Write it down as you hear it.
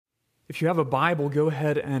If you have a Bible, go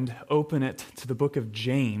ahead and open it to the book of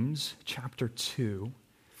James, chapter 2.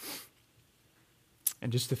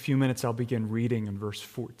 In just a few minutes, I'll begin reading in verse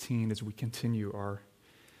 14 as we continue our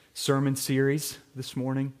sermon series this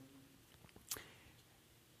morning.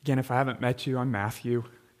 Again, if I haven't met you, I'm Matthew,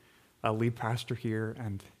 a lead pastor here,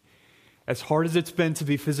 and as hard as it's been to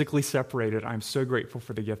be physically separated, I'm so grateful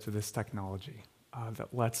for the gift of this technology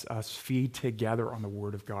that lets us feed together on the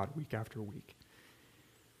Word of God week after week.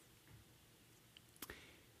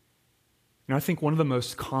 I think one of the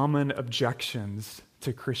most common objections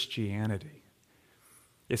to Christianity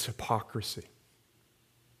is hypocrisy.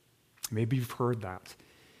 Maybe you've heard that.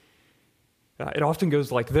 It often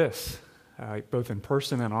goes like this, both in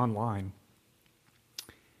person and online.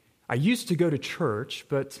 I used to go to church,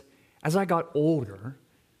 but as I got older,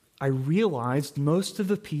 I realized most of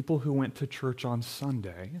the people who went to church on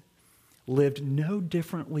Sunday lived no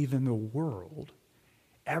differently than the world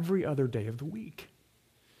every other day of the week.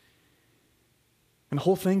 And the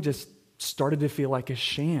whole thing just started to feel like a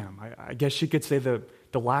sham. I guess you could say the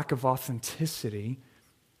lack of authenticity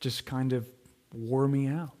just kind of wore me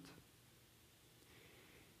out.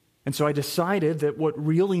 And so I decided that what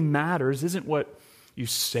really matters isn't what you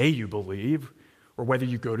say you believe or whether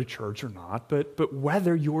you go to church or not, but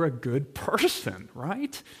whether you're a good person,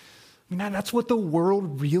 right? I mean, that's what the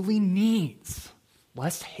world really needs.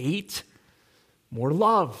 Less hate, more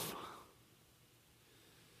love.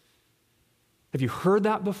 Have you heard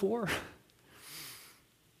that before?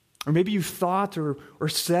 Or maybe you thought or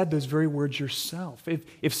said those very words yourself.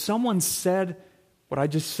 If someone said what I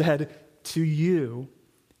just said to you,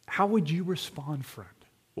 how would you respond, friend?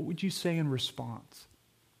 What would you say in response?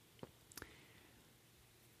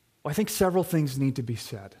 Well, I think several things need to be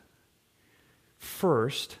said.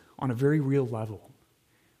 First, on a very real level,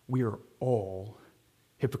 we are all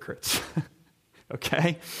hypocrites.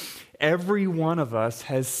 Okay? Every one of us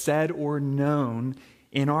has said or known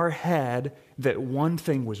in our head that one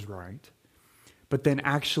thing was right, but then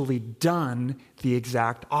actually done the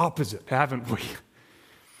exact opposite, haven't we?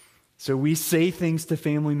 So we say things to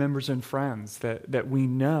family members and friends that we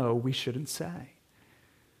know we shouldn't say.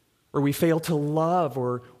 Or we fail to love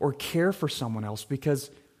or care for someone else because,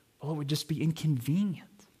 well, it would just be inconvenient.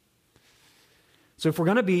 So if we're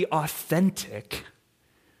going to be authentic,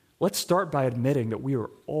 let's start by admitting that we are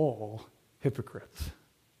all hypocrites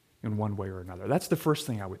in one way or another. That's the first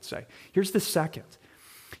thing I would say. Here's the second.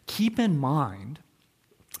 Keep in mind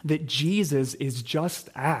that Jesus is just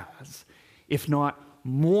as, if not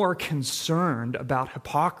more, concerned about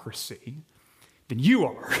hypocrisy than you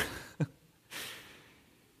are.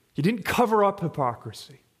 He didn't cover up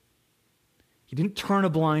hypocrisy. He didn't turn a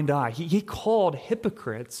blind eye. He called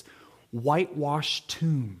hypocrites whitewashed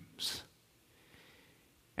tombs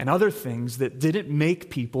and other things that didn't make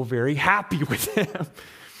people very happy with him.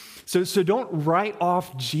 So don't write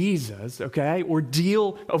off Jesus, okay, or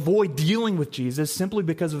avoid dealing with Jesus simply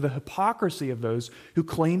because of the hypocrisy of those who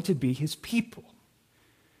claim to be his people.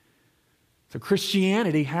 So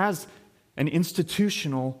Christianity has an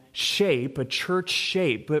institutional shape, a church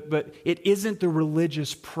shape, but it isn't the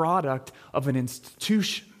religious product of an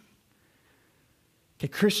institution. Okay,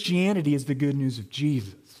 Christianity is the good news of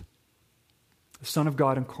Jesus, the Son of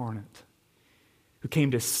God incarnate, who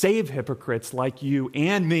came to save hypocrites like you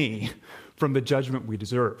and me from the judgment we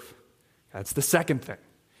deserve. That's the second thing.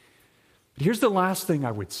 But here's the last thing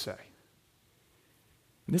I would say.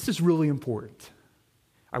 And this is really important.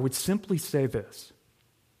 I would simply say this.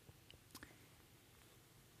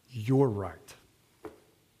 You're right.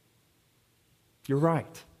 You're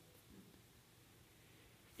right.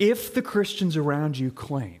 If the Christians around you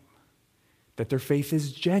claim that their faith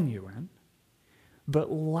is genuine,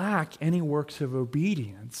 but lack any works of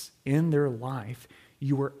obedience in their life,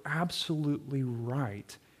 you are absolutely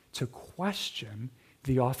right to question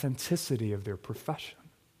the authenticity of their profession.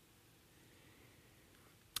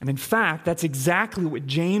 And in fact, that's exactly what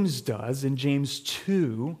James does in James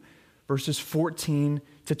 2, verses 14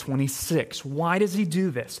 to 26. Why does he do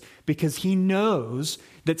this? Because he knows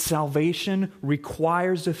that salvation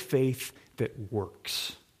requires a faith that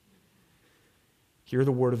works. Hear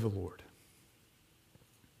the word of the Lord.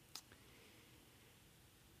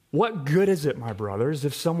 What good is it, my brothers,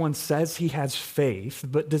 if someone says he has faith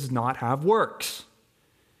but does not have works?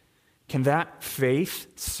 Can that faith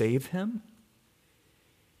save him?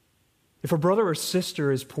 If a brother or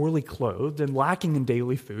sister is poorly clothed and lacking in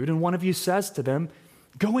daily food, and one of you says to them,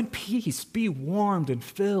 "Go in peace, be warmed and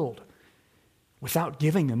filled," without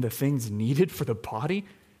giving them the things needed for the body,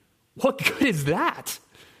 what good is that?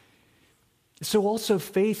 So also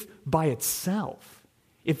faith by itself,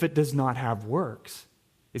 if it does not have works,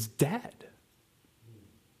 is dead.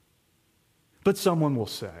 But someone will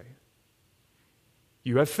say,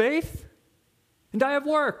 you have faith, and I have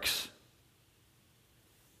works.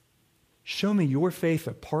 Show me your faith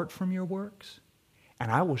apart from your works,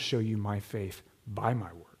 and I will show you my faith by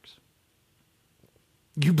my works.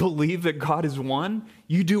 You believe that God is one?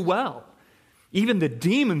 You do well. Even the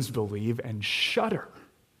demons believe and shudder.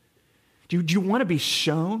 Do you want to be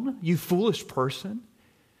shown, you foolish person,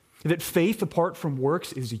 that faith apart from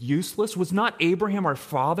works is useless? Was not Abraham, our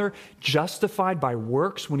father, justified by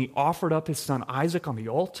works when he offered up his son Isaac on the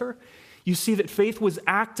altar? You see that faith was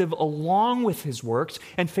active along with his works,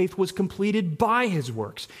 and faith was completed by his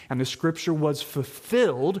works. And the scripture was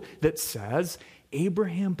fulfilled that says,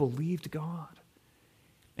 Abraham believed God,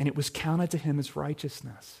 and it was counted to him as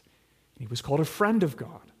righteousness. He was called a friend of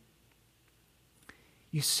God.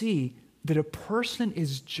 You see that a person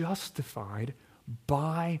is justified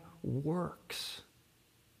by works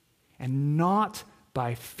and not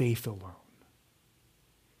by faith alone.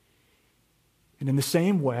 And in the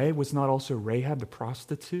same way, was not also Rahab the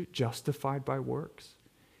prostitute justified by works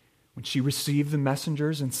when she received the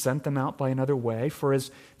messengers and sent them out by another way? For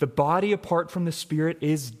as the body apart from the spirit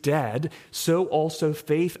is dead, so also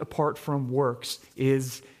faith apart from works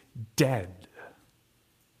is dead.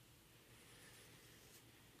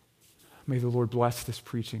 May the Lord bless this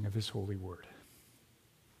preaching of his holy word.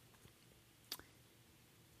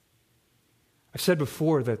 I've said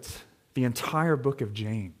before that the entire book of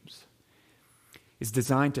James is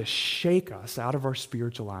designed to shake us out of our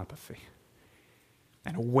spiritual apathy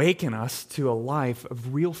and awaken us to a life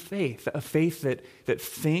of real faith, a faith that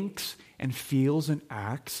thinks and feels and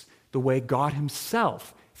acts the way God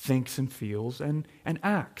himself thinks and feels and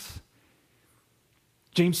acts.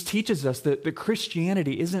 James teaches us that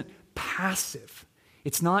Christianity isn't passive.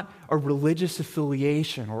 It's not a religious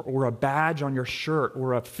affiliation or a badge on your shirt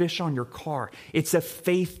or a fish on your car. It's a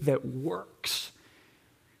faith that works.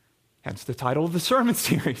 Hence the title of the sermon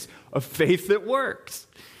series, A Faith That Works.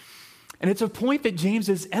 And it's a point that James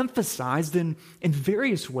has emphasized in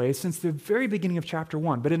various ways since the very beginning of chapter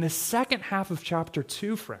 1. But in the second half of chapter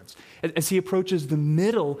 2, friends, as he approaches the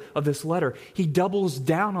middle of this letter, he doubles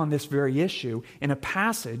down on this very issue in a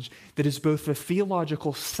passage that is both the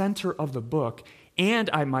theological center of the book and,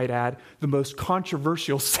 I might add, the most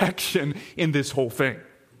controversial section in this whole thing.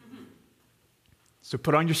 So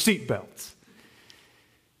put on your seatbelts.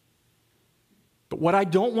 But what I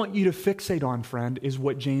don't want you to fixate on, friend, is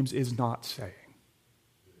what James is not saying,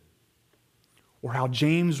 or how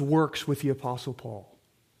James works with the Apostle Paul.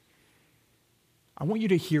 I want you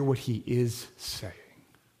to hear what he is saying,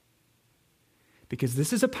 because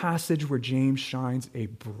this is a passage where James shines a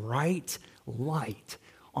bright light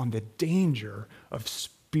on the danger of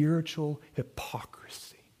spiritual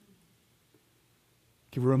hypocrisy.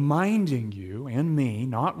 Reminding you and me,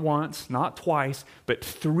 not once, not twice, but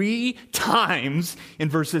 3 times in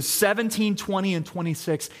verses 17, 20, and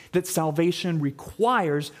 26, that salvation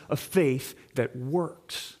requires a faith that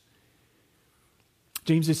works.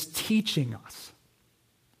 James is teaching us.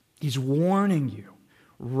 He's warning you.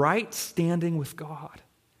 Right standing with God,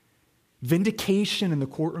 vindication in the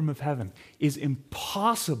courtroom of heaven, is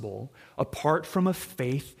impossible apart from a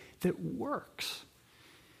faith that works.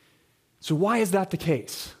 So why is that the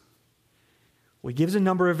case? Well, he gives a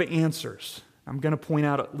number of answers. I'm going to point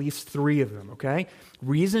out at least 3 of them, okay?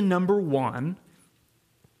 Reason number 1,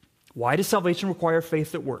 why does salvation require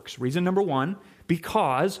faith that works? Reason number 1,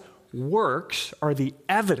 because works are the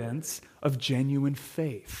evidence of genuine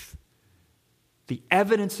faith. The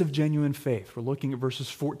evidence of genuine faith. We're looking at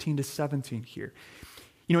verses 14 to 17 here.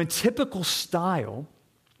 You know, in typical style,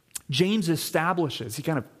 James establishes, he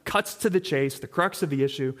kind of cuts to the chase, the crux of the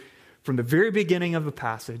issue, from the very beginning of the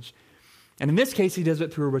passage. And in this case, he does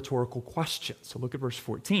it through a rhetorical question. So look at verse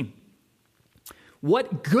 14.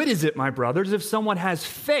 What good is it, my brothers, if someone has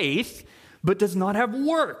faith but does not have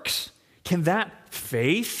works? Can that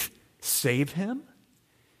faith save him?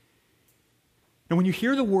 And when you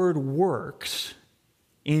hear the word works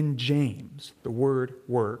in James, the word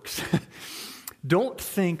works, don't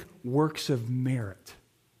think works of merit,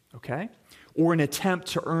 okay? Or an attempt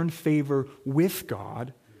to earn favor with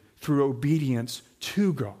God through obedience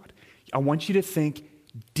to God. I want you to think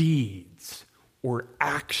deeds or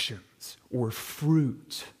actions or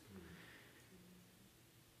fruit.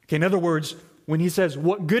 Okay, in other words, when he says,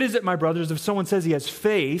 what good is it, my brothers, if someone says he has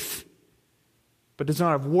faith but does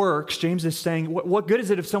not have works, James is saying, what good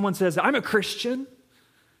is it if someone says, I'm a Christian,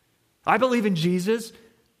 I believe in Jesus,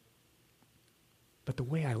 but the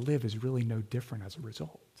way I live is really no different as a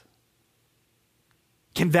result?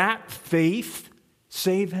 Can that faith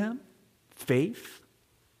save him? Faith?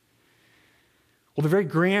 Well, the very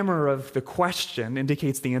grammar of the question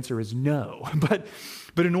indicates the answer is no.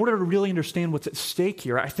 But in order to really understand what's at stake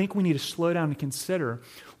here, I think we need to slow down and consider,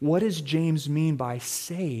 what does James mean by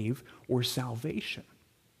save or salvation?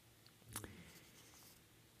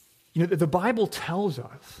 You know, the Bible tells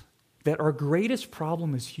us that our greatest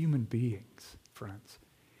problem as human beings, friends,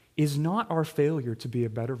 is not our failure to be a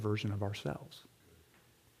better version of ourselves.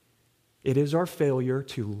 It is our failure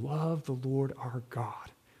to love the Lord our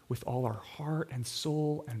God with all our heart and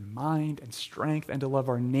soul and mind and strength, and to love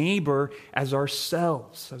our neighbor as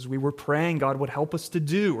ourselves, as we were praying God would help us to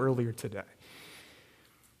do earlier today.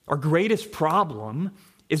 Our greatest problem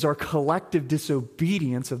is our collective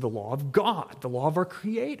disobedience of the law of God, the law of our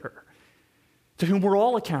Creator, to whom we're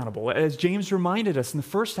all accountable. As James reminded us in the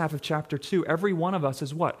first half of chapter 2, every one of us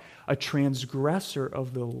is what? A transgressor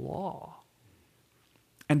of the law,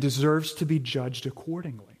 and deserves to be judged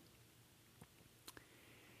accordingly.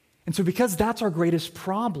 And so because that's our greatest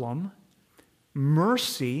problem,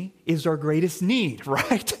 mercy is our greatest need,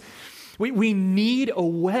 right? We need a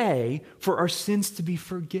way for our sins to be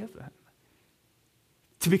forgiven,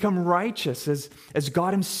 to become righteous as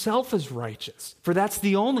God himself is righteous. For that's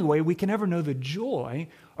the only way we can ever know the joy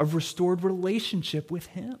of restored relationship with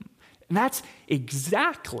him. And that's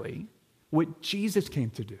exactly what Jesus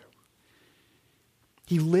came to do.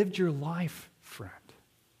 He lived your life, friend.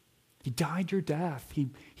 He died your death.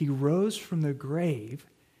 He rose from the grave,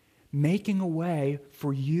 making a way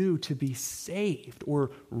for you to be saved or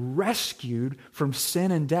rescued from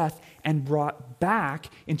sin and death and brought back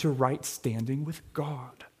into right standing with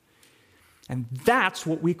God. And that's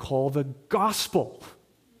what we call the gospel,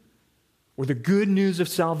 or the good news of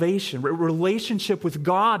salvation. Relationship with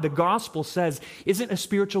God, the gospel says, isn't a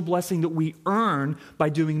spiritual blessing that we earn by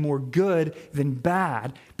doing more good than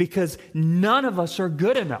bad, because none of us are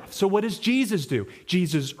good enough. So what does Jesus do?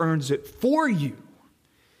 Jesus earns it for you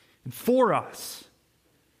and for us,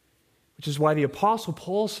 which is why the Apostle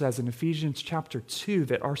Paul says in Ephesians chapter 2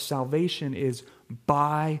 that our salvation is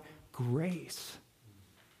by grace.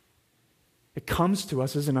 It comes to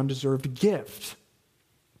us as an undeserved gift.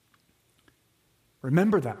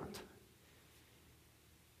 Remember that.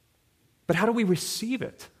 But how do we receive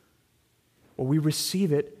it? Well, we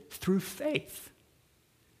receive it through faith,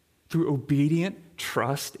 through obedient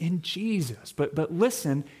trust in Jesus. But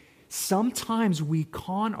listen, sometimes we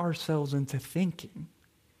con ourselves into thinking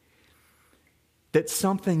that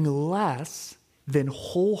something less than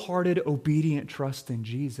wholehearted obedient trust in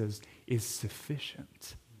Jesus is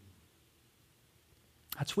sufficient.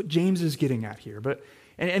 That's what James is getting at here.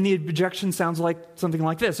 And the objection sounds like something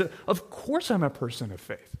like this. Of course I'm a person of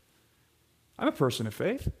faith. I'm a person of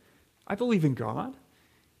faith. I believe in God.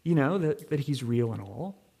 You know, that he's real and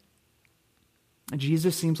all. And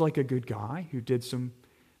Jesus seems like a good guy who did some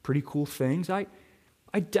pretty cool things. I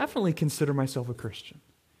definitely consider myself a Christian.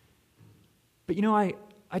 But you know, I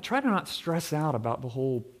try to not stress out about the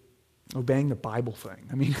whole obeying the Bible thing.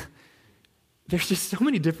 I mean, there's just so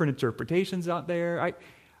many different interpretations out there.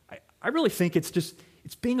 I really think it's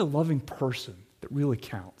being a loving person that really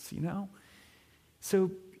counts, you know? So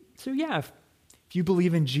yeah, if you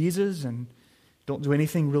believe in Jesus and don't do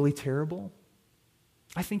anything really terrible,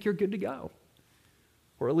 I think you're good to go.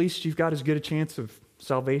 Or at least you've got as good a chance of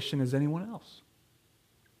salvation as anyone else.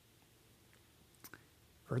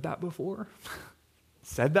 Heard that before?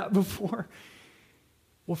 Said that before?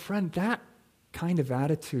 Well, friend, that kind of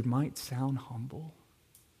attitude might sound humble,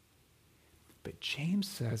 but James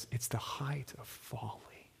says it's the height of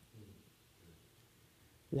folly.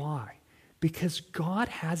 Why? Because God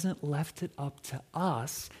hasn't left it up to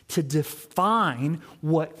us to define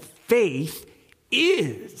what faith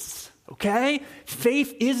is, okay?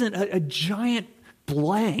 Faith isn't a giant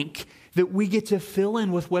blank that we get to fill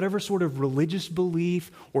in with whatever sort of religious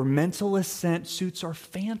belief or mental assent suits our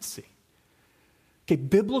fancy. Okay,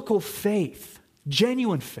 biblical faith,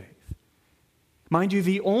 genuine faith, mind you,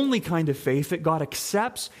 the only kind of faith that God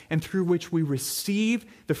accepts and through which we receive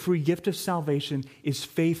the free gift of salvation is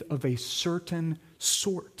faith of a certain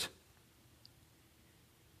sort.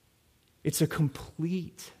 It's a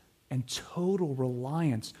complete and total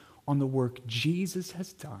reliance on the work Jesus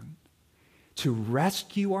has done to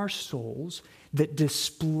rescue our souls that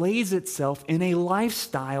displays itself in a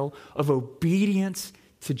lifestyle of obedience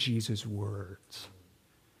to Jesus' words.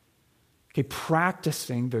 Okay,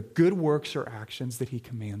 practicing the good works or actions that he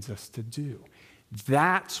commands us to do.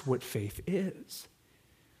 That's what faith is.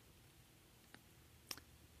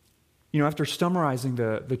 You know, after summarizing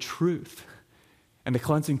the truth and the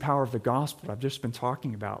cleansing power of the gospel I've just been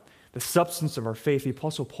talking about, the substance of our faith, the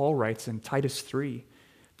Apostle Paul writes in Titus 3,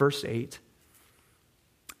 verse 8,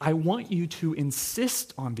 I want you to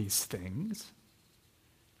insist on these things,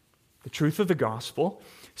 the truth of the gospel,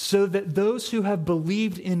 so that those who have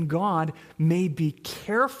believed in God may be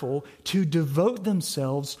careful to devote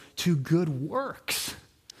themselves to good works.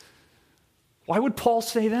 Why would Paul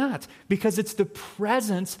say that? Because it's the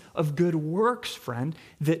presence of good works, friend,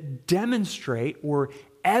 that demonstrate or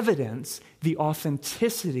evidence the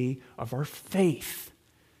authenticity of our faith.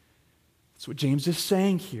 That's what James is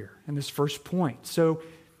saying here in this first point. So,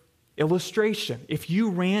 illustration, if you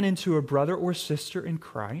ran into a brother or sister in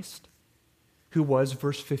Christ who was,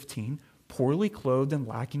 verse 15, poorly clothed and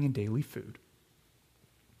lacking in daily food,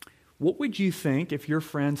 what would you think if your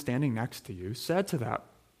friend standing next to you said to that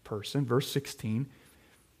person, verse 16,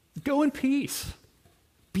 go in peace,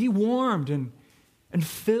 be warmed and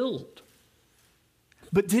filled,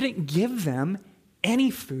 but didn't give them any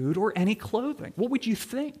food or any clothing? What would you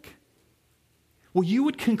think? Well, you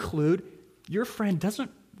would conclude your friend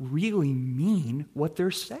doesn't really mean what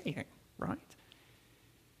they're saying, right?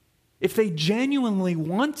 If they genuinely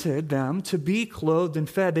wanted them to be clothed and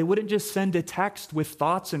fed, they wouldn't just send a text with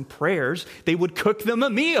thoughts and prayers. They would cook them a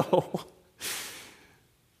meal.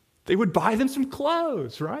 They would buy them some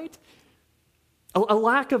clothes, right? A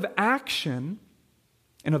lack of action,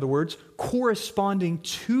 in other words, corresponding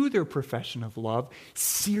to their profession of love,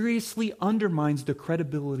 seriously undermines the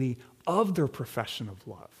credibility of their profession of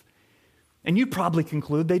love. And you probably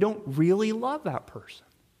conclude they don't really love that person.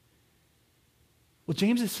 Well,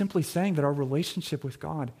 James is simply saying that our relationship with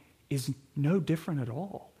God is no different at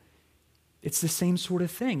all. It's the same sort of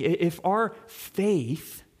thing. If our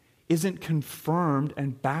faith isn't confirmed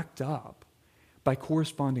and backed up by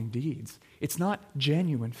corresponding deeds, it's not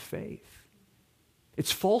genuine faith.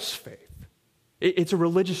 It's false faith. It's a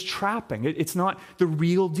religious trapping. It's not the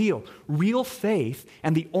real deal. Real faith,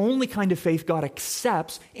 and the only kind of faith God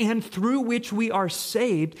accepts and through which we are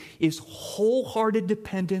saved, is wholehearted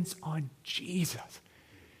dependence on Jesus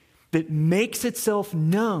that makes itself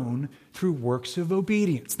known through works of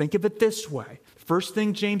obedience. Think of it this way. First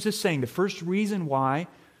thing James is saying, the first reason why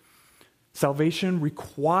salvation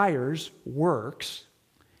requires works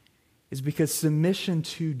is because submission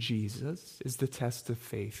to Jesus is the test of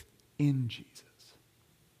faith in Jesus.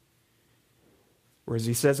 Or as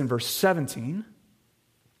he says in verse 17,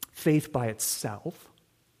 faith by itself,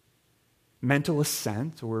 mental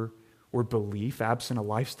assent or belief absent a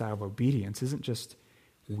lifestyle of obedience, isn't just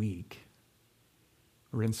weak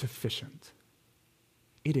or insufficient.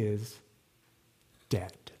 It is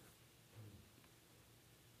dead.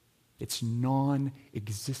 It's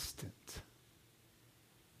non-existent.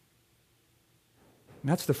 And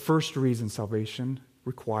that's the first reason salvation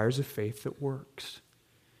requires a faith that works.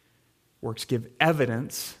 Works give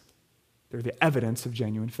evidence. They're the evidence of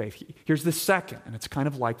genuine faith. Here's the second, and it's kind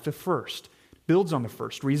of like the first. Builds on the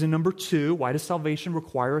first. Reason number 2, why does salvation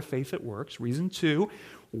require a faith that works? Reason 2,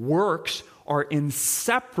 works are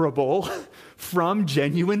inseparable from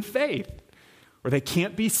genuine faith, or they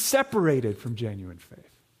can't be separated from genuine faith.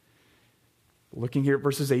 Looking here at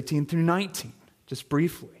verses 18 through 19, just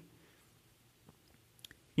briefly.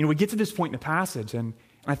 You know, we get to this point in the passage, and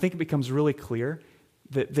I think it becomes really clear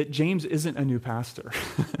that James isn't a new pastor.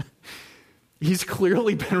 He's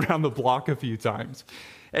clearly been around the block a few times.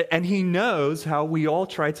 And he knows how we all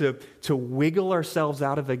try to wiggle ourselves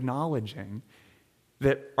out of acknowledging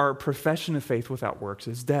that our profession of faith without works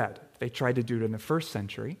is dead. They tried to do it in the first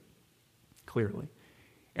century, clearly,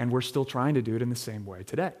 and we're still trying to do it in the same way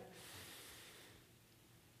today.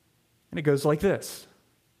 And it goes like this.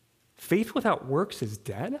 Faith without works is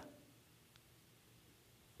dead?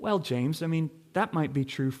 Well, James, I mean, that might be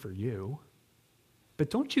true for you, but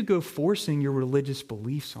don't you go forcing your religious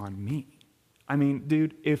beliefs on me. I mean,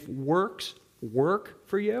 dude, if works work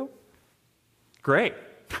for you, great.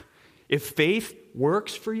 If faith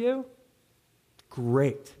works for you,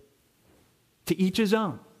 great. To each his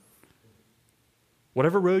own.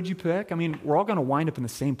 Whatever road you pick, I mean, we're all going to wind up in the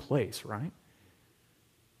same place, right?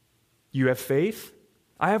 You have faith,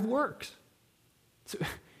 I have works. So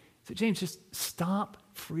James, just stop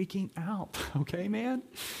freaking out, okay, man?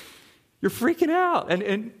 You're freaking out.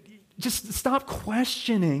 And just stop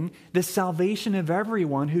questioning the salvation of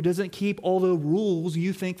everyone who doesn't keep all the rules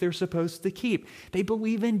you think they're supposed to keep. They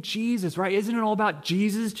believe in Jesus, right? Isn't it all about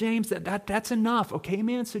Jesus, James? That's enough, okay,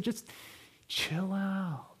 man? So just chill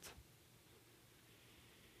out.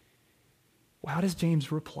 Well, how does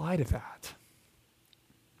James reply to that?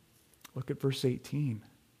 Look at verse 18.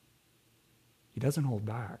 He doesn't hold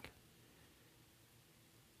back.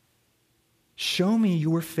 Show me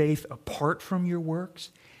your faith apart from your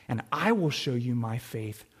works, and I will show you my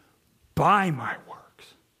faith by my works.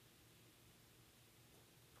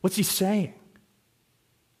 What's he saying?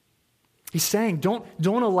 He's saying, don't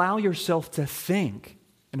allow yourself to think,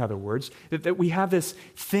 in other words, that we have this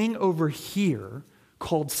thing over here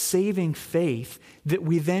called saving faith that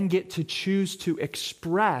we then get to choose to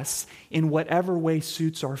express in whatever way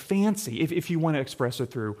suits our fancy. If you want to express it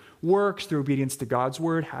through works, through obedience to God's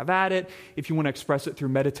word, have at it. If you want to express it through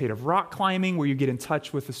meditative rock climbing, where you get in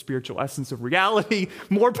touch with the spiritual essence of reality,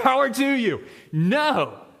 more power to you.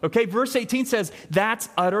 No. Okay, verse 18 says that's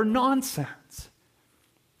utter nonsense.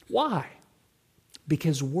 Why?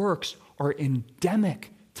 Because works are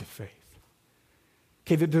endemic to faith.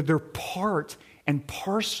 Okay, they're part and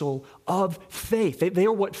parcel of faith. They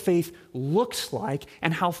are what faith looks like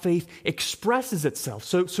and how faith expresses itself.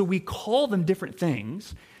 So we call them different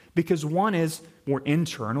things because one is more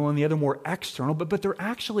internal and the other more external, but they're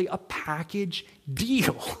actually a package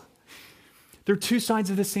deal. They're two sides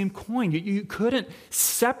of the same coin. You couldn't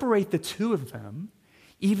separate the two of them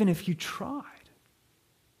even if you tried.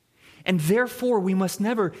 And therefore, we must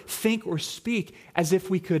never think or speak as if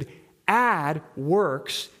we could add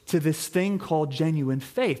works to this thing called genuine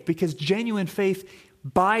faith, because genuine faith,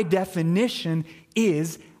 by definition,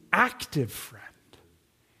 is active, friend.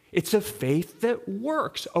 It's a faith that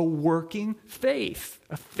works, a working faith,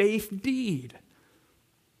 a faith deed.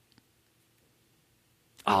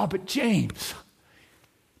 Oh, but James,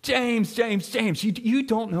 you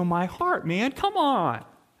don't know my heart, man. Come on.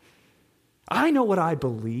 I know what I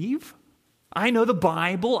believe. I know the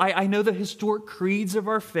Bible. I know the historic creeds of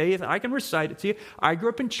our faith. I can recite it to you. I grew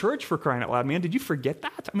up in church, for crying out loud, man. Did you forget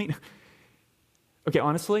that? I mean, okay,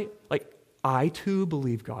 honestly, I too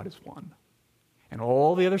believe God is one. And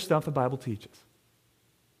all the other stuff the Bible teaches.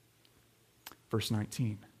 Verse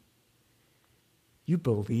 19. You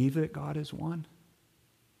believe that God is one?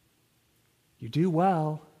 You do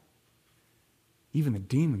well. Even the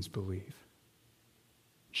demons believe.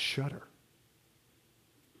 Shudder.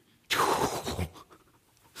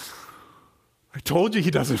 I told you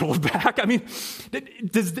he doesn't hold back. I mean,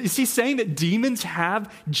 is he saying that demons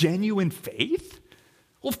have genuine faith?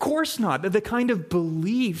 Well, of course not. The kind of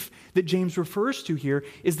belief that James refers to here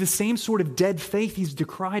is the same sort of dead faith he's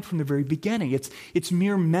decried from the very beginning. It's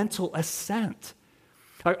mere mental assent,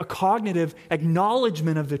 a cognitive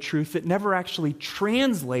acknowledgement of the truth that never actually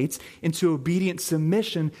translates into obedient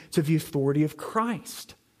submission to the authority of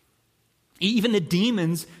Christ. Even the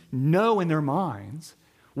demons know in their minds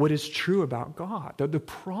what is true about God. The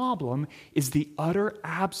problem is the utter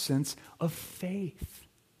absence of faith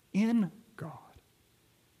in God.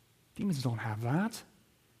 Demons don't have that.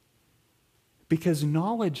 Because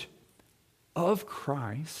knowledge of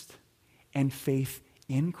Christ and faith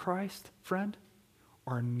in Christ, friend,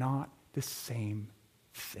 are not the same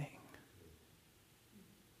thing.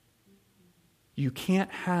 You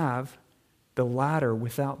can't have the latter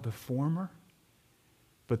without the former,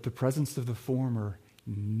 but the presence of the former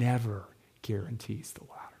never guarantees the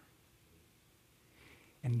latter.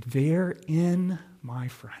 And therein, my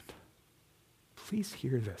friend, please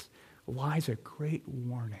hear this, lies a great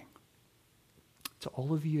warning to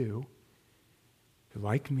all of you who,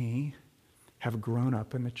 like me, have grown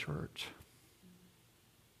up in the church.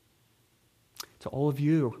 To all of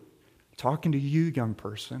you, talking to you, young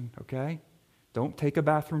person, okay? Don't take a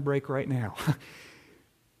bathroom break right now.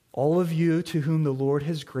 All of you to whom the Lord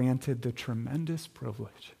has granted the tremendous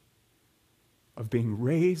privilege of being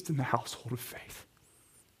raised in the household of faith.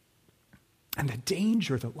 And the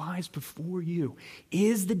danger that lies before you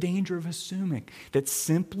is the danger of assuming that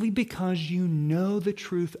simply because you know the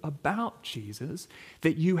truth about Jesus,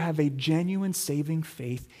 that you have a genuine saving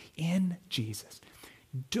faith in Jesus.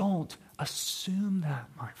 Don't assume that,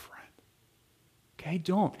 my friend. Okay,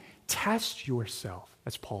 don't. Test yourself,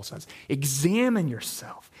 as Paul says. Examine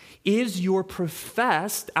yourself. Is your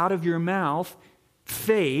professed out of your mouth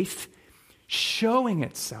faith showing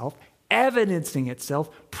itself, evidencing itself,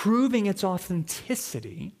 proving its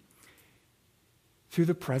authenticity through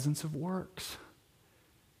the presence of works,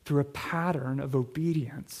 through a pattern of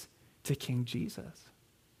obedience to King Jesus?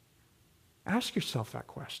 Ask yourself that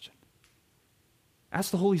question.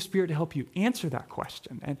 Ask the Holy Spirit to help you answer that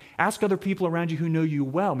question. And ask other people around you who know you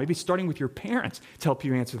well, maybe starting with your parents, to help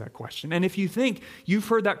you answer that question. And if you think you've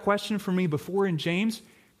heard that question from me before in James,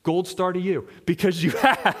 gold star to you, because you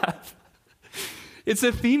have. It's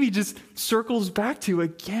a theme he just circles back to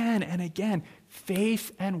again and again.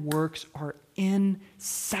 Faith and works are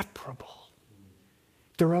inseparable.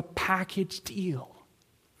 They're a package deal.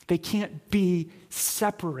 They can't be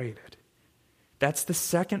separated. That's the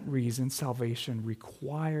second reason salvation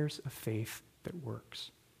requires a faith that works.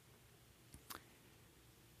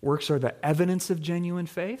 Works are the evidence of genuine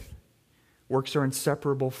faith. Works are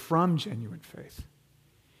inseparable from genuine faith.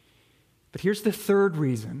 But here's the third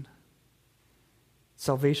reason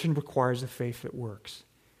salvation requires a faith that works.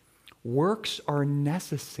 Works are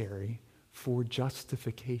necessary for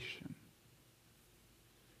justification.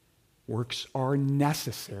 Works are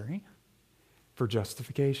necessary for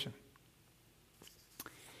justification.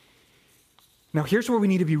 Now, here's where we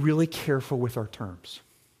need to be really careful with our terms.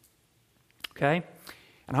 Okay?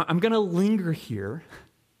 And I'm going to linger here.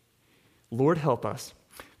 Lord help us,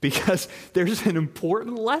 because there's an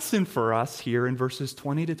important lesson for us here in verses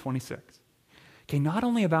 20 to 26. Okay, not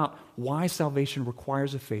only about why salvation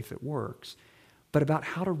requires a faith that works, but about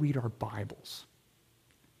how to read our Bibles.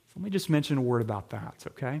 So let me just mention a word about that,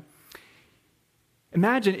 okay?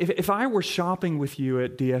 Imagine if I were shopping with you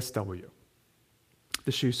at DSW,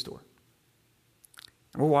 the shoe store.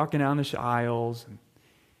 And we're walking down the aisles, and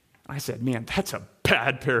I said, man, that's a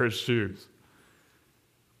bad pair of shoes.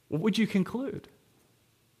 What would you conclude?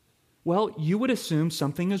 Well, you would assume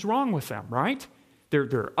something is wrong with them, right?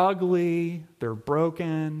 They're ugly, they're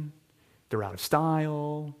broken, they're out of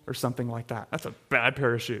style, or something like that. That's a bad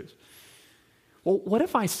pair of shoes. Well, what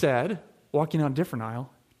if I said, walking down a different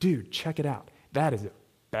aisle, dude, check it out. That is a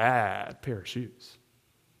bad pair of shoes.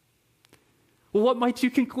 Well, what might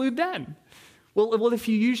you conclude then? Well, if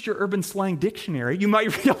you used your urban slang dictionary, you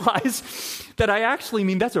might realize that I actually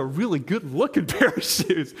mean that's a really good-looking pair of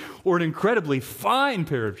shoes or an incredibly fine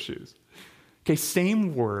pair of shoes. Okay,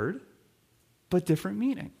 same word, but different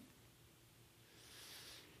meaning.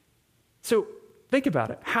 So think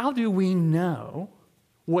about it. How do we know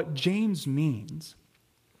what James means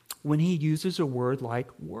when he uses a word like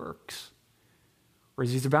works? Or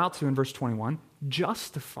as he's about to in verse 21,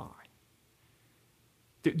 justify.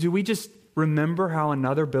 Do we just remember how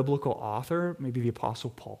another biblical author, maybe the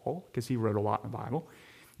Apostle Paul, because he wrote a lot in the Bible,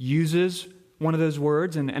 uses one of those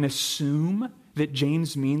words and assume that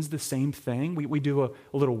James means the same thing? We do a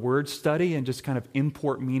little word study and just kind of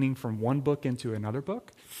import meaning from one book into another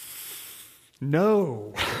book?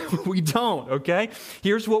 No, we don't, okay?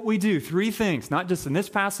 Here's what we do. 3 things, not just in this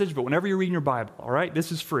passage, but whenever you're reading your Bible, all right?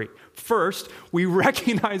 This is free. First, we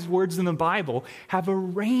recognize words in the Bible have a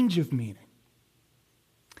range of meaning.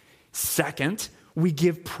 Second, we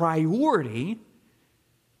give priority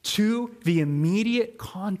to the immediate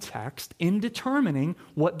context in determining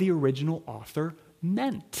what the original author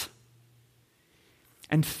meant.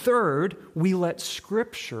 And third, we let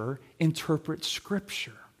Scripture interpret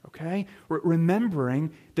Scripture, okay?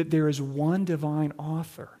 Remembering that there is one divine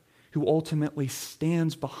author who ultimately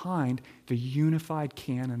stands behind the unified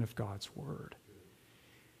canon of God's Word.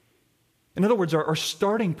 In other words, our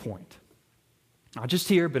starting point, not just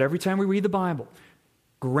here, but every time we read the Bible,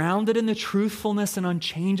 grounded in the truthfulness and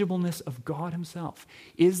unchangeableness of God Himself,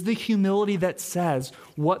 is the humility that says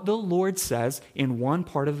what the Lord says in one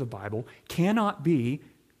part of the Bible cannot be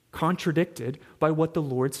contradicted by what the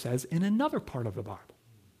Lord says in another part of the Bible.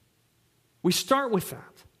 We start with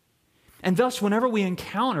that. And thus, whenever we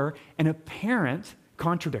encounter an apparent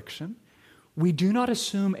contradiction, we do not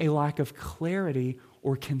assume a lack of clarity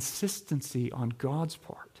or consistency on God's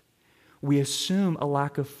part. We assume a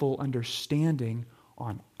lack of full understanding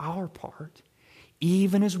on our part,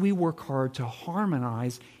 even as we work hard to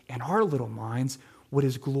harmonize in our little minds what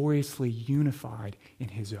is gloriously unified in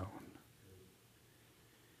His own.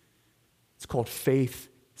 It's called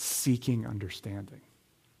faith-seeking understanding,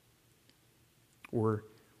 or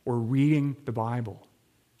reading the Bible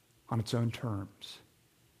on its own terms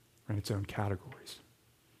or in its own categories.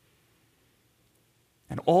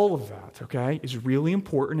 And all of that, okay, is really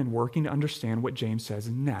important in working to understand what James says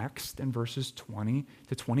next in verses 20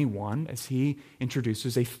 to 21 as he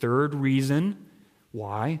introduces a third reason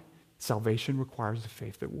why salvation requires a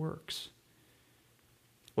faith that works.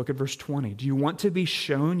 Look at verse 20. Do you want to be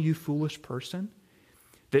shown, you foolish person,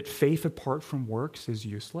 that faith apart from works is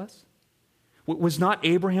useless? Was not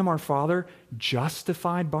Abraham our father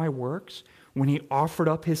justified by works when he offered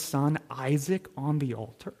up his son Isaac on the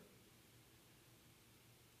altar?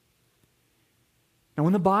 Now,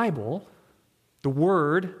 in the Bible, the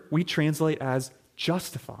word we translate as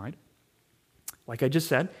justified, like I just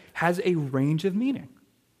said, has a range of meaning.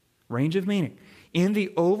 Range of meaning. In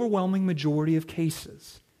the overwhelming majority of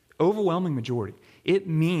cases, it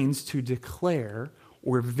means to declare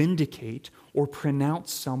or vindicate or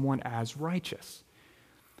pronounce someone as righteous.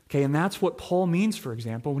 Okay, and that's what Paul means, for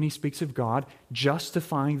example, when he speaks of God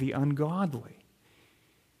justifying the ungodly.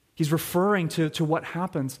 He's referring to what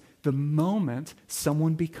happens the moment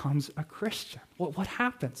someone becomes a Christian. What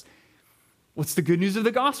happens? What's the good news of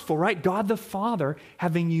the gospel, right? God the Father,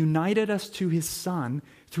 having united us to His Son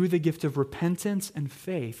through the gift of repentance and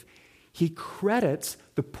faith, He credits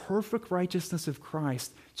the perfect righteousness of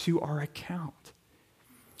Christ to our account.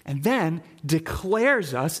 And then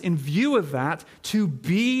declares us, in view of that, to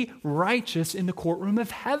be righteous in the courtroom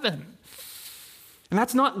of heaven. And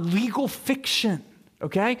that's not legal fiction,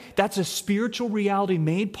 okay? That's a spiritual reality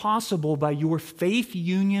made possible by your faith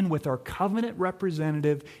union with our covenant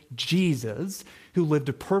representative, Jesus, who lived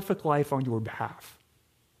a perfect life on your behalf.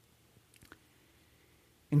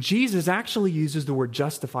 And Jesus actually uses the word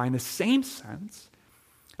justify in the same sense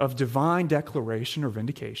of divine declaration or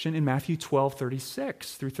vindication in Matthew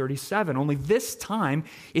 12:36 through 37. Only this time,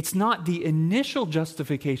 it's not the initial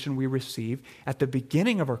justification we receive at the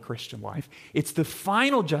beginning of our Christian life. It's the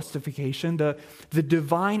final justification, the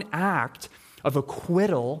divine act of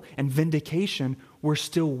acquittal and vindication we're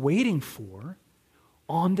still waiting for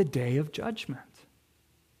on the day of judgment.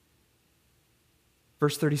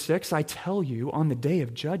 Verse 36, I tell you, on the day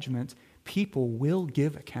of judgment, people will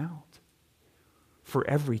give account for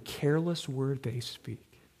every careless word they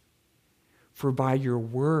speak. For by your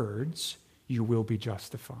words you will be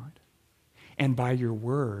justified, and by your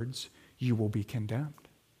words you will be condemned.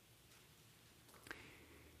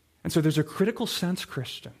 And so there's a critical sense,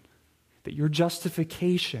 Christian, that your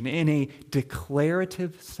justification in a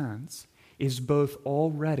declarative sense is both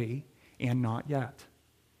already and not yet.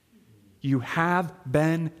 You have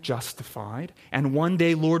been justified, and one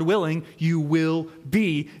day, Lord willing, you will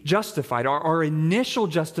be justified. Our initial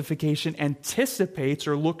justification anticipates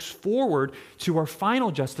or looks forward to our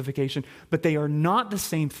final justification, but they are not the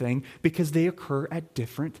same thing because they occur at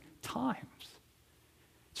different times.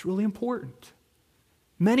 It's really important.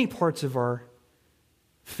 Many parts of our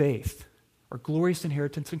faith, our glorious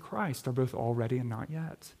inheritance in Christ, are both already and not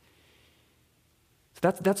yet.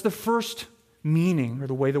 So that's the first meaning, or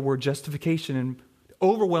the way the word justification, in the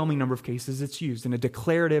overwhelming number of cases, it's used in a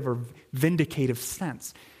declarative or vindicative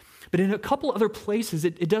sense. But in a couple other places,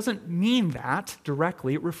 it doesn't mean that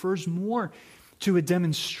directly. It refers more to a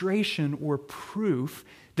demonstration or proof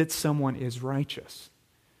that someone is righteous.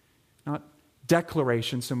 Not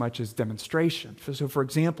declaration so much as demonstration. So for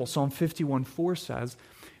example, Psalm 51:4 says,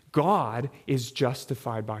 God is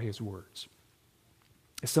justified by his words.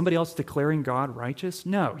 Is somebody else declaring God righteous?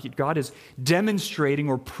 No. God is demonstrating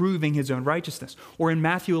or proving his own righteousness. Or in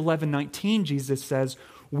Matthew 11:19, Jesus says,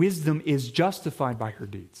 wisdom is justified by her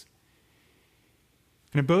deeds.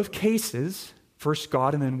 And in both cases, first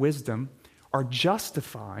God and then wisdom, are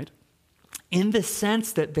justified in the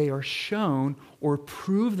sense that they are shown or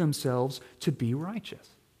prove themselves to be righteous.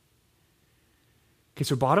 Okay,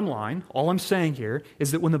 so bottom line, all I'm saying here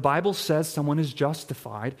is that when the Bible says someone is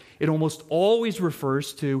justified, it almost always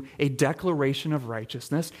refers to a declaration of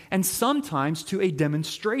righteousness and sometimes to a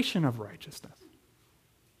demonstration of righteousness.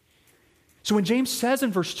 So when James says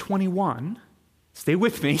in verse 21, stay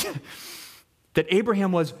with me, that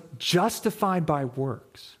Abraham was justified by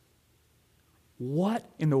works, what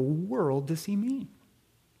in the world does he mean?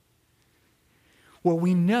 Well,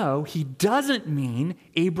 we know he doesn't mean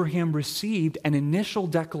Abraham received an initial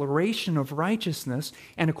declaration of righteousness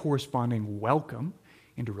and a corresponding welcome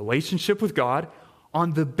into relationship with God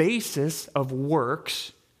on the basis of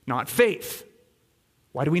works, not faith.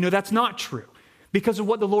 Why do we know that's not true? Because of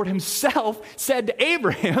what the Lord himself said to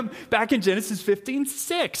Abraham back in Genesis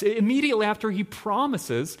 15:6, immediately after he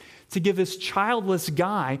promises to give this childless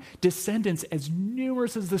guy descendants as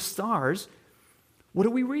numerous as the stars. What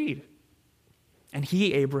do we read? And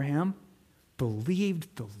he, Abraham,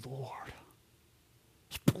 believed the Lord.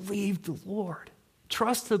 He believed the Lord,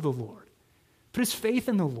 trusted the Lord, put his faith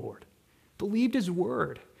in the Lord, believed his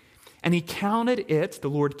word. And the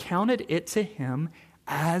Lord counted it to him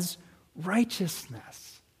as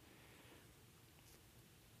righteousness.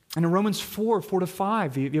 And in Romans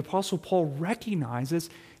 4:4-5, the Apostle Paul recognizes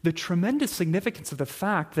the tremendous significance of the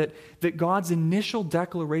fact that God's initial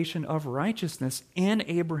declaration of righteousness in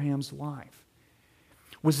Abraham's life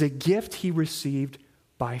was a gift he received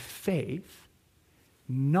by faith,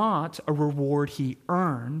 not a reward he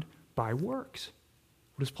earned by works.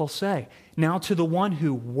 What does Paul say? Now to the one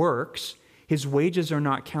who works, his wages are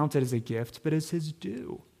not counted as a gift, but as his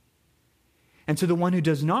due. And to the one who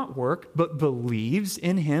does not work, but believes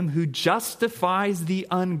in him who justifies the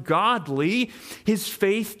ungodly, his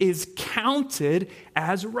faith is counted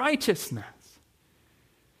as righteousness.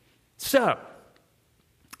 So,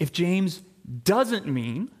 if James doesn't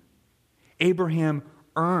mean Abraham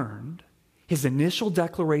earned his initial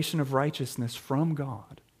declaration of righteousness from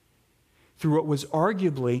God through what was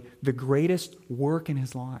arguably the greatest work in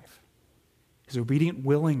his life, his obedient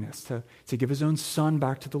willingness to give his own son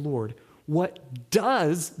back to the Lord, what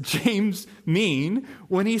does James mean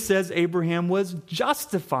when he says Abraham was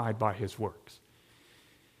justified by his works?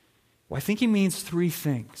 Well, I think he means three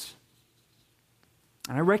things.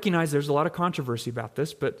 And I recognize there's a lot of controversy about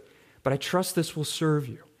this, but I trust this will serve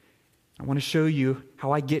you. I want to show you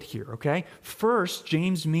how I get here, okay? First,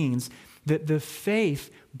 James means that the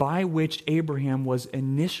faith by which Abraham was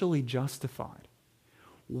initially justified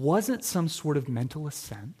wasn't some sort of mental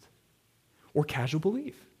assent or casual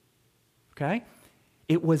belief, okay?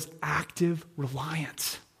 It was active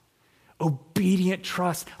reliance, obedient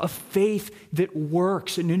trust, a faith that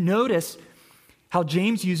works. And you notice how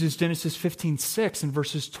James uses Genesis 15:6 in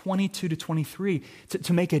verses 22 to 23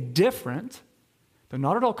 to make a different, though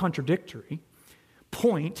not at all contradictory,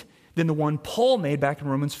 point than the one Paul made back in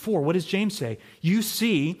Romans 4. What does James say? You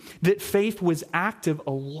see that faith was active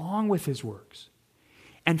along with his works,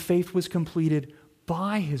 and faith was completed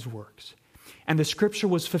by his works. And the scripture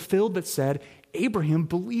was fulfilled that said, Abraham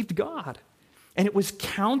believed God, and it was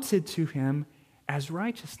counted to him as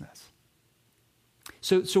righteousness.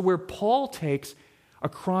 So where Paul takes a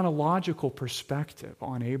chronological perspective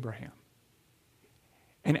on Abraham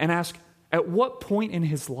and asks, at what point in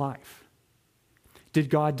his life did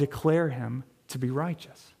God declare him to be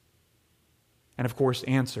righteous? And of course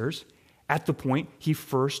answers, at the point he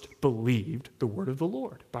first believed the word of the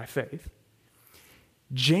Lord by faith.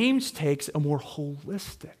 James takes a more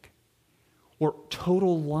holistic or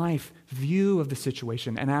total life view of the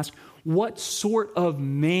situation and asks, what sort of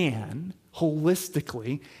man,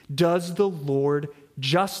 holistically, does the Lord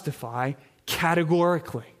justify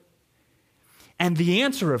categorically? And the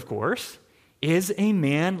answer, of course, is a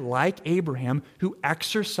man like Abraham who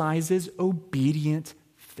exercises obedient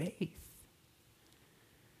faith.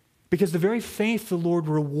 Because the very faith the Lord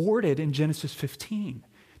rewarded in Genesis 15,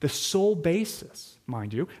 the sole basis,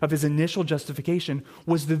 mind you, of his initial justification,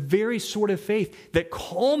 was the very sort of faith that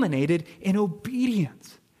culminated in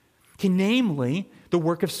obedience. Namely, the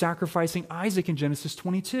work of sacrificing Isaac in Genesis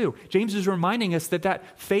 22. James is reminding us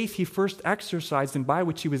that faith he first exercised and by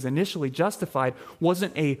which he was initially justified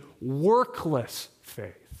wasn't a workless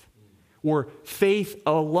faith or faith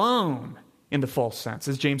alone in the false sense,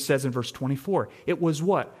 as James says in verse 24. It was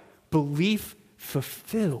what? Belief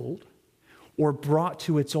fulfilled or brought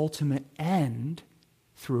to its ultimate end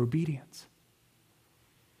through obedience.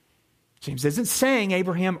 James isn't saying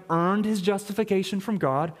Abraham earned his justification from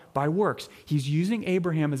God by works. He's using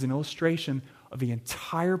Abraham as an illustration of the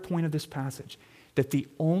entire point of this passage, that the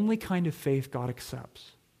only kind of faith God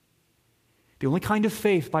accepts, the only kind of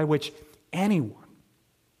faith by which anyone,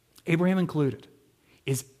 Abraham included,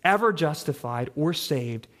 is ever justified or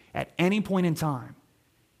saved at any point in time,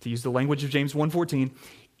 to use the language of James 1:14,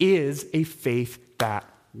 is a faith that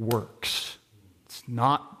works. It's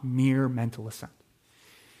not mere mental assent.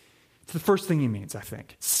 It's the first thing he means, I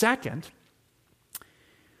think. Second,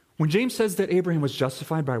 when James says that Abraham was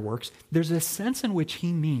justified by works, there's a sense in which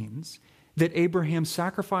he means that Abraham's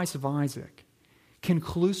sacrifice of Isaac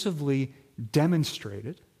conclusively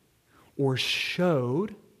demonstrated or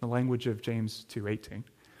showed, the language of James 2:18,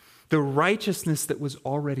 the righteousness that was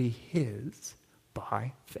already his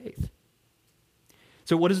by faith.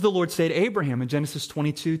 So what does the Lord say to Abraham in Genesis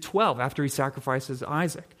 22:12 after he sacrifices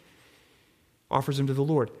Isaac? Offers him to the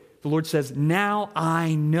Lord. The Lord says, now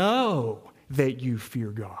I know that you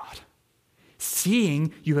fear God,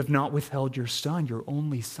 seeing you have not withheld your son, your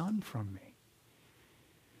only son, from me.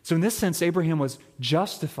 So in this sense, Abraham was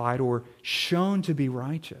justified or shown to be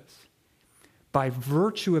righteous by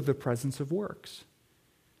virtue of the presence of works,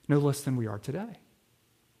 no less than we are today.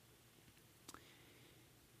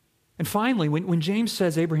 And finally, when James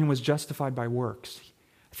says Abraham was justified by works,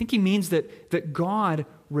 I think he means that God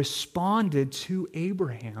responded to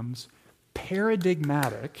Abraham's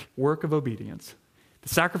paradigmatic work of obedience, the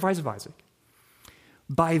sacrifice of Isaac,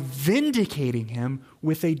 by vindicating him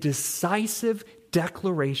with a decisive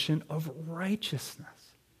declaration of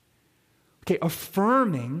righteousness. Okay,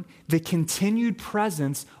 affirming the continued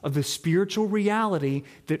presence of the spiritual reality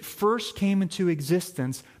that first came into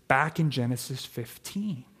existence back in Genesis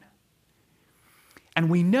 15. And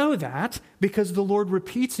we know that because the Lord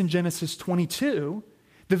repeats in Genesis 22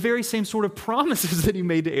 the very same sort of promises that he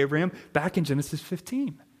made to Abraham back in Genesis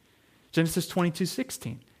 15. Genesis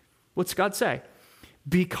 22:16. What's God say?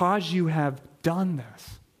 Because you have done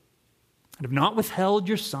this and have not withheld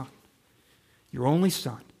your son, your only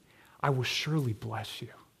son, I will surely bless you.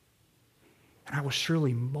 And I will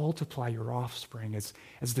surely multiply your offspring as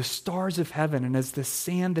the stars of heaven and as the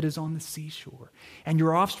sand that is on the seashore. And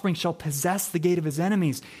your offspring shall possess the gate of his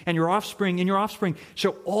enemies. And in your offspring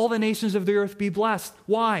shall all the nations of the earth be blessed.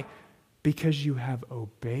 Why? Because you have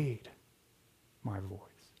obeyed my voice.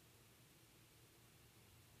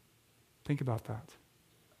 Think about that.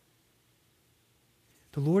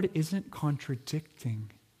 The Lord isn't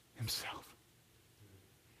contradicting himself.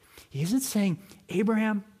 He isn't saying,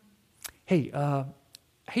 Abraham, hey, I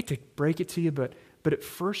hate to break it to you, but at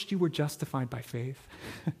first you were justified by faith.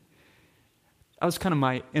 That was kind of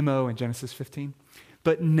my MO in Genesis 15.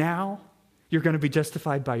 But now you're going to be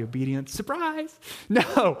justified by obedience. Surprise!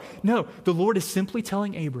 No. The Lord is simply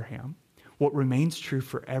telling Abraham what remains true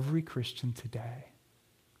for every Christian today.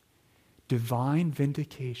 Divine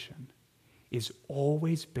vindication is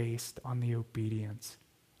always based on the obedience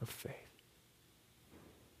of faith.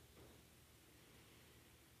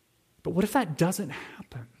 But what if that doesn't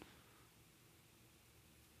happen?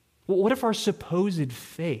 Well, what if our supposed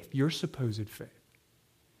faith, your supposed faith,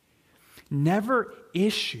 never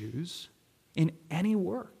issues in any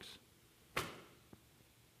works?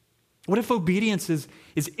 What if obedience is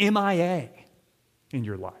MIA in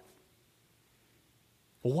your life?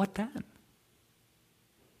 Well, what then?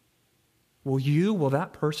 Will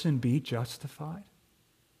that person be justified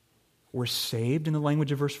or saved, in the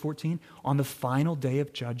language of verse 14, on the final day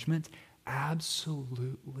of judgment?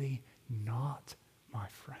 Absolutely not, my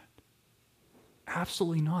friend.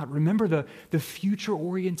 Absolutely not. Remember the future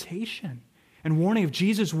orientation and warning of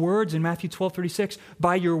Jesus' words in Matthew 12:36.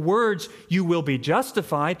 By your words you will be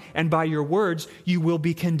justified, and by your words you will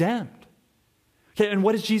be condemned. Okay, and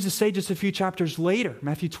what does Jesus say just a few chapters later?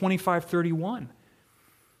 Matthew 25:31.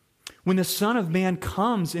 When the Son of Man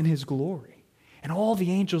comes in his glory, and all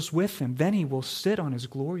the angels with him, then he will sit on his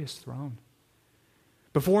glorious throne.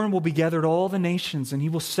 Before him will be gathered all the nations, and he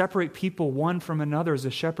will separate people one from another as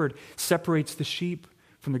a shepherd separates the sheep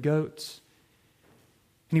from the goats.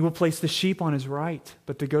 And he will place the sheep on his right,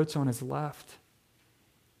 but the goats on his left.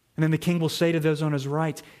 And then the king will say to those on his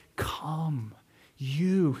right, "Come,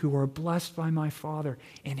 you who are blessed by my Father,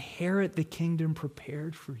 inherit the kingdom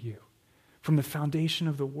prepared for you from the foundation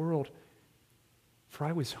of the world. For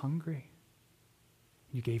I was hungry,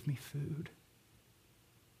 you gave me food.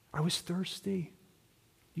 I was thirsty,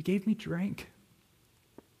 you gave me drink.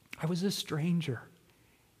 I was a stranger,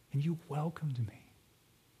 and you welcomed me.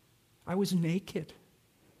 I was naked,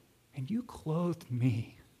 and you clothed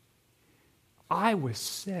me. I was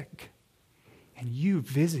sick, and you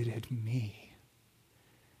visited me.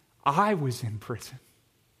 I was in prison,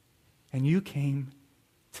 and you came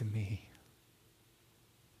to me."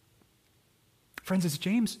 Friends, is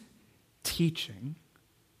James teaching?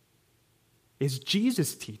 Is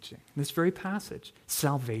Jesus teaching in this very passage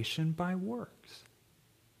salvation by works?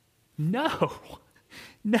 No.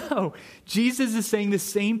 Jesus is saying the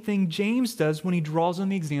same thing James does when he draws on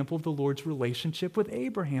the example of the Lord's relationship with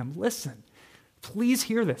Abraham. Listen, please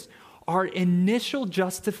hear this. Our initial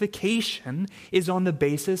justification is on the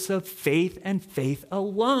basis of faith and faith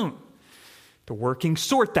alone. The working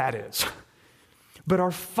sort, that is. But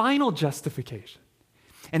our final justification,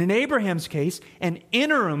 and in Abraham's case, an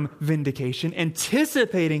interim vindication,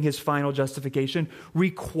 anticipating his final justification,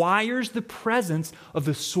 requires the presence of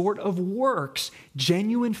the sort of works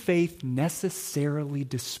genuine faith necessarily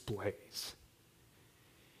displays.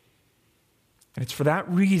 And it's for that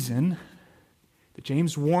reason that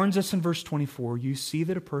James warns us in verse 24, you see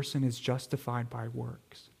that a person is justified by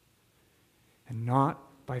works and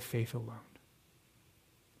not by faith alone.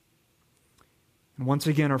 And once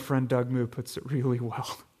again, our friend Doug Moo puts it really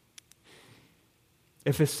well.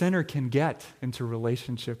 If a sinner can get into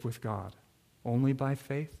relationship with God only by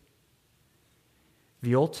faith,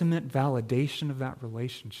 the ultimate validation of that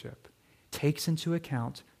relationship takes into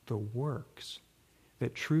account the works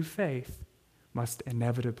that true faith must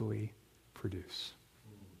inevitably produce.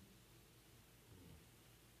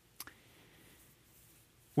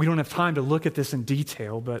 We don't have time to look at this in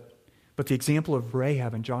detail, but the example of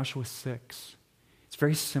Rahab in Joshua 6, it's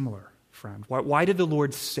very similar, friend. Why did the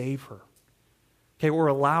Lord save her? Okay, or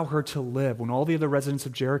allow her to live when all the other residents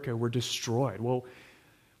of Jericho were destroyed? Well,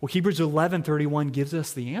 Hebrews 11:31 gives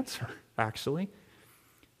us the answer, actually.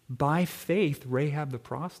 By faith, Rahab the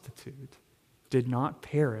prostitute did not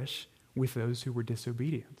perish with those who were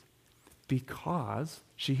disobedient because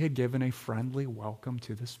she had given a friendly welcome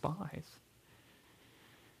to the spies.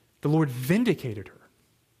 The Lord vindicated her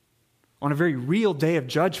on a very real day of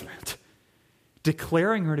judgment,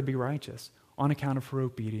 declaring her to be righteous on account of her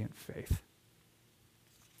obedient faith.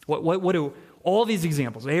 What do all these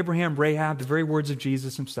examples, Abraham, Rahab, the very words of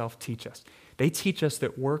Jesus himself, teach us? They teach us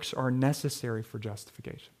that works are necessary for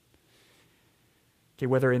justification. Okay,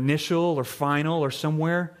 whether initial or final or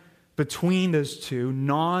somewhere between those two,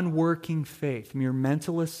 non-working faith, mere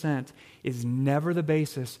mental assent, is never the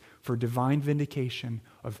basis for divine vindication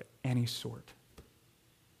of any sort.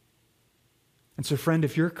 And so, friend,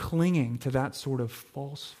 if you're clinging to that sort of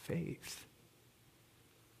false faith,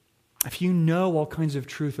 if you know all kinds of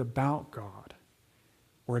truth about God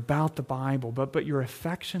or about the Bible, but your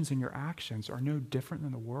affections and your actions are no different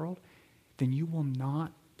than the world, then you will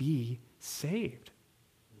not be saved.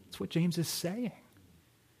 That's what James is saying.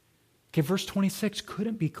 Okay, verse 26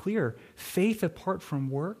 couldn't be clearer. Faith apart from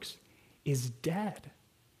works is dead.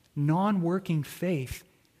 Non-working faith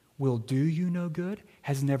will do you no good,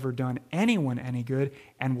 has never done anyone any good,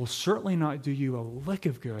 and will certainly not do you a lick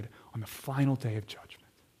of good on the final day of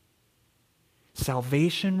judgment.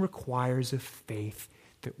 Salvation requires a faith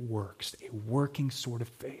that works, a working sort of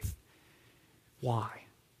faith. Why?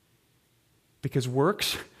 Because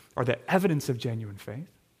works are the evidence of genuine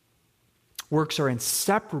faith. Works are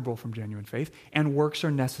inseparable from genuine faith, and works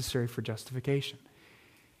are necessary for justification.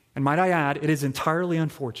 And might I add, it is entirely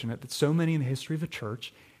unfortunate that so many in the history of the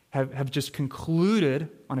church have just concluded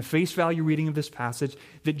on a face value reading of this passage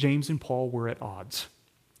that James and Paul were at odds.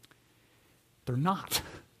 They're not.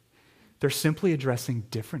 They're simply addressing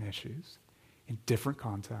different issues in different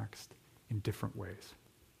contexts, in different ways.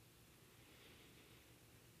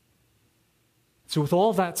 So with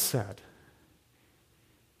all that said,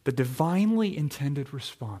 the divinely intended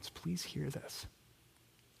response, please hear this,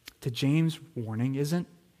 to James' warning isn't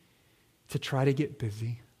to try to get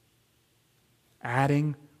busy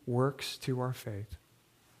adding works to our faith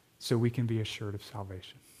so we can be assured of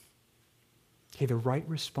salvation. Okay, the right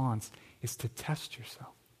response is to test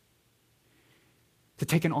yourself, to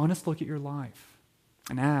take an honest look at your life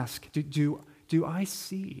and ask, do I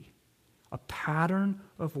see a pattern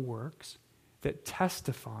of works that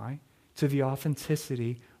testify to the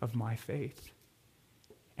authenticity of my faith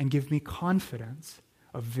and give me confidence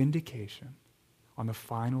of vindication on the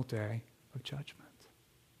final day of judgment?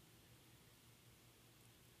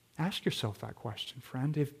 Ask yourself that question,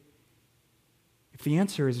 friend. If the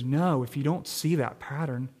answer is no, if you don't see that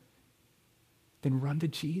pattern, then run to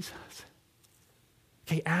Jesus.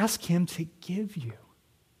 Okay, ask him to give you,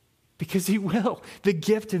 because he will, the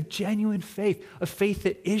gift of genuine faith, a faith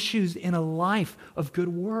that issues in a life of good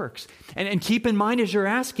works. And keep in mind as you're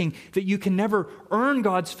asking that you can never earn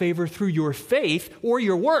God's favor through your faith or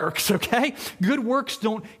your works, okay? Good works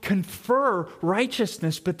don't confer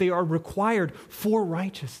righteousness, but they are required for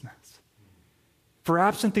righteousness. For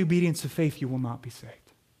absent the obedience of faith, you will not be saved.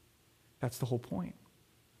 That's the whole point.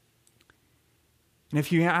 And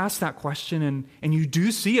if you ask that question and you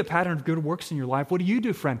do see a pattern of good works in your life, what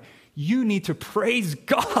do, friend? You need to praise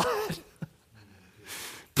God.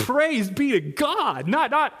 Praise be to God.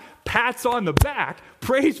 Not pats on the back.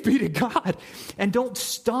 Praise be to God. And don't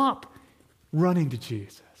stop running to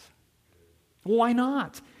Jesus. Why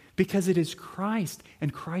not? Because it is Christ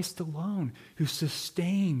and Christ alone who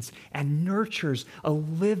sustains and nurtures a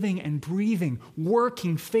living and breathing,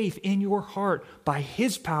 working faith in your heart by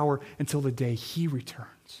his power until the day he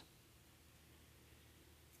returns.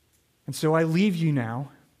 And so I leave you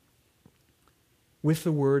now with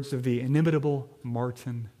the words of the inimitable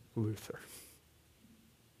Martin Luther.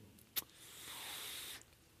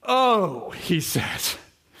 Oh, he says,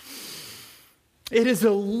 it is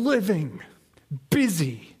a living,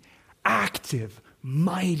 busy, active,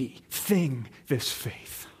 mighty thing, this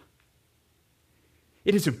faith.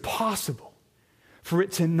 It is impossible for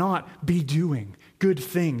it to not be doing good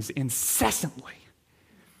things incessantly.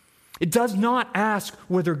 It does not ask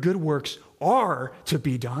whether good works are to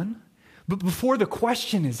be done, but before the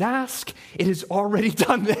question is asked, it has already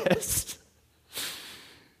done this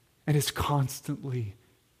and is constantly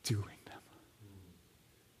doing them.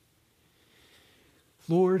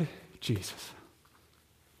 Lord Jesus,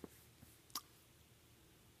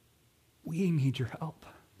 we need your help.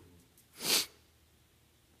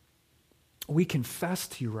 We confess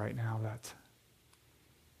to you right now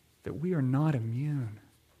that we are not immune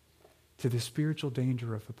to the spiritual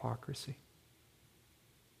danger of hypocrisy.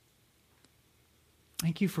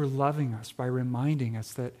 Thank you for loving us by reminding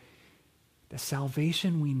us that the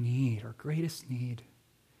salvation we need, our greatest need,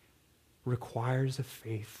 requires a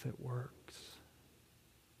faith that works.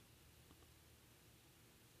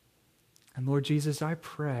 And Lord Jesus, I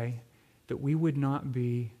pray that we would not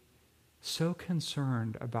be so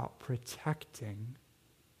concerned about protecting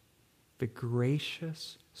the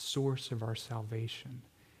gracious source of our salvation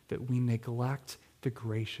that we neglect the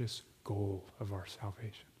gracious goal of our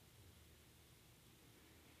salvation.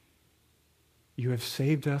 You have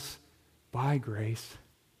saved us by grace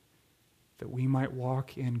that we might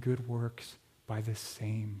walk in good works by the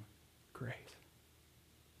same grace.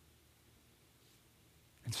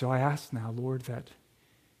 And so I ask now, Lord, that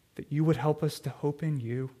you would help us to hope in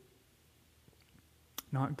you,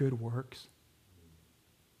 not good works,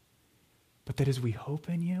 but that as we hope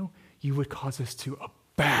in you, you would cause us to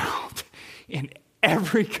abound in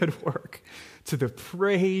every good work to the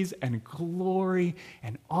praise and glory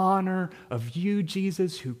and honor of you,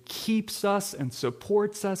 Jesus, who keeps us and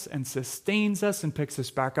supports us and sustains us and picks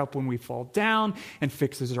us back up when we fall down and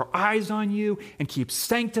fixes our eyes on you and keeps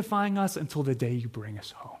sanctifying us until the day you bring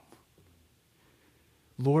us home.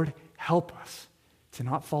 Lord, help us to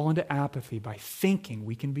not fall into apathy by thinking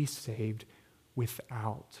we can be saved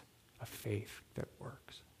without a faith that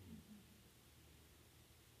works.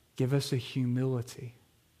 Give us a humility.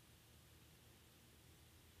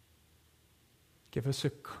 Give us a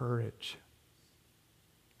courage.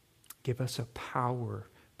 Give us a power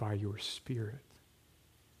by your Spirit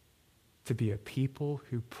to be a people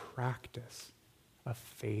who practice a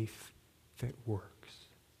faith that works.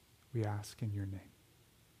 We ask in your name.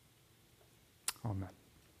 Amen.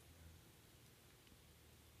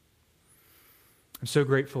 I'm so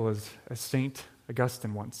grateful as St.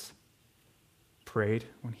 Augustine once prayed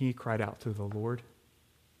when he cried out to the Lord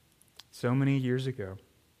so many years ago.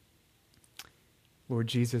 Lord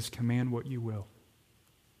Jesus, command what you will,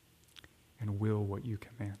 and will what you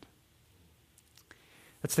command.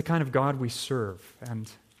 That's the kind of God we serve.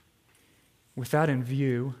 And with that in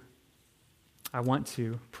view, I want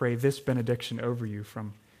to pray this benediction over you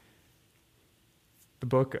from the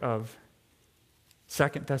book of 2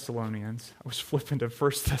 Thessalonians. I was flipping to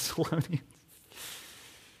 1 Thessalonians.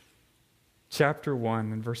 Chapter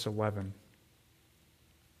 1 and verse 11.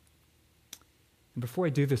 And before I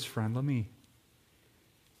do this, friend, let me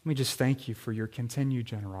just thank you for your continued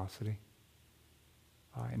generosity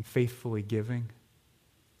and faithfully giving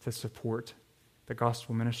to support the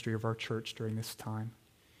gospel ministry of our church during this time.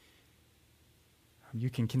 You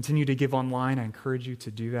can continue to give online. I encourage you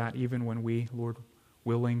to do that even when we, Lord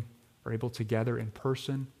willing, are able to gather in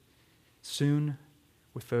person soon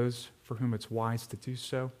with those for whom it's wise to do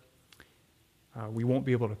so. We won't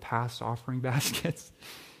be able to pass offering baskets,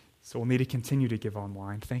 so we'll need to continue to give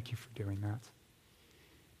online. Thank you for doing that.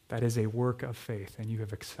 That is a work of faith, and you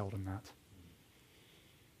have excelled in that.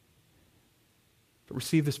 But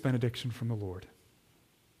receive this benediction from the Lord.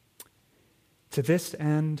 To this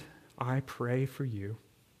end, I pray for you,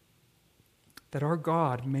 that our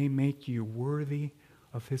God may make you worthy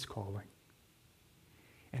of his calling,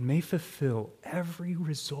 and may fulfill every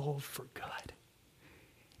resolve for good,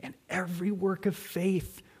 and every work of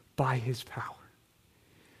faith by his power,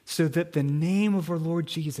 so that the name of our Lord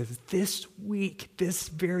Jesus this week, this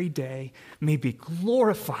very day, may be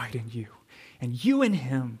glorified in you, and you in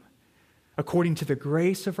him, according to the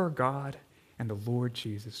grace of our God and the Lord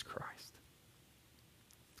Jesus Christ.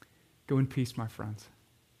 Go in peace, my friends,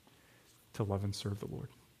 to love and serve the Lord.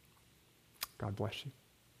 God bless you.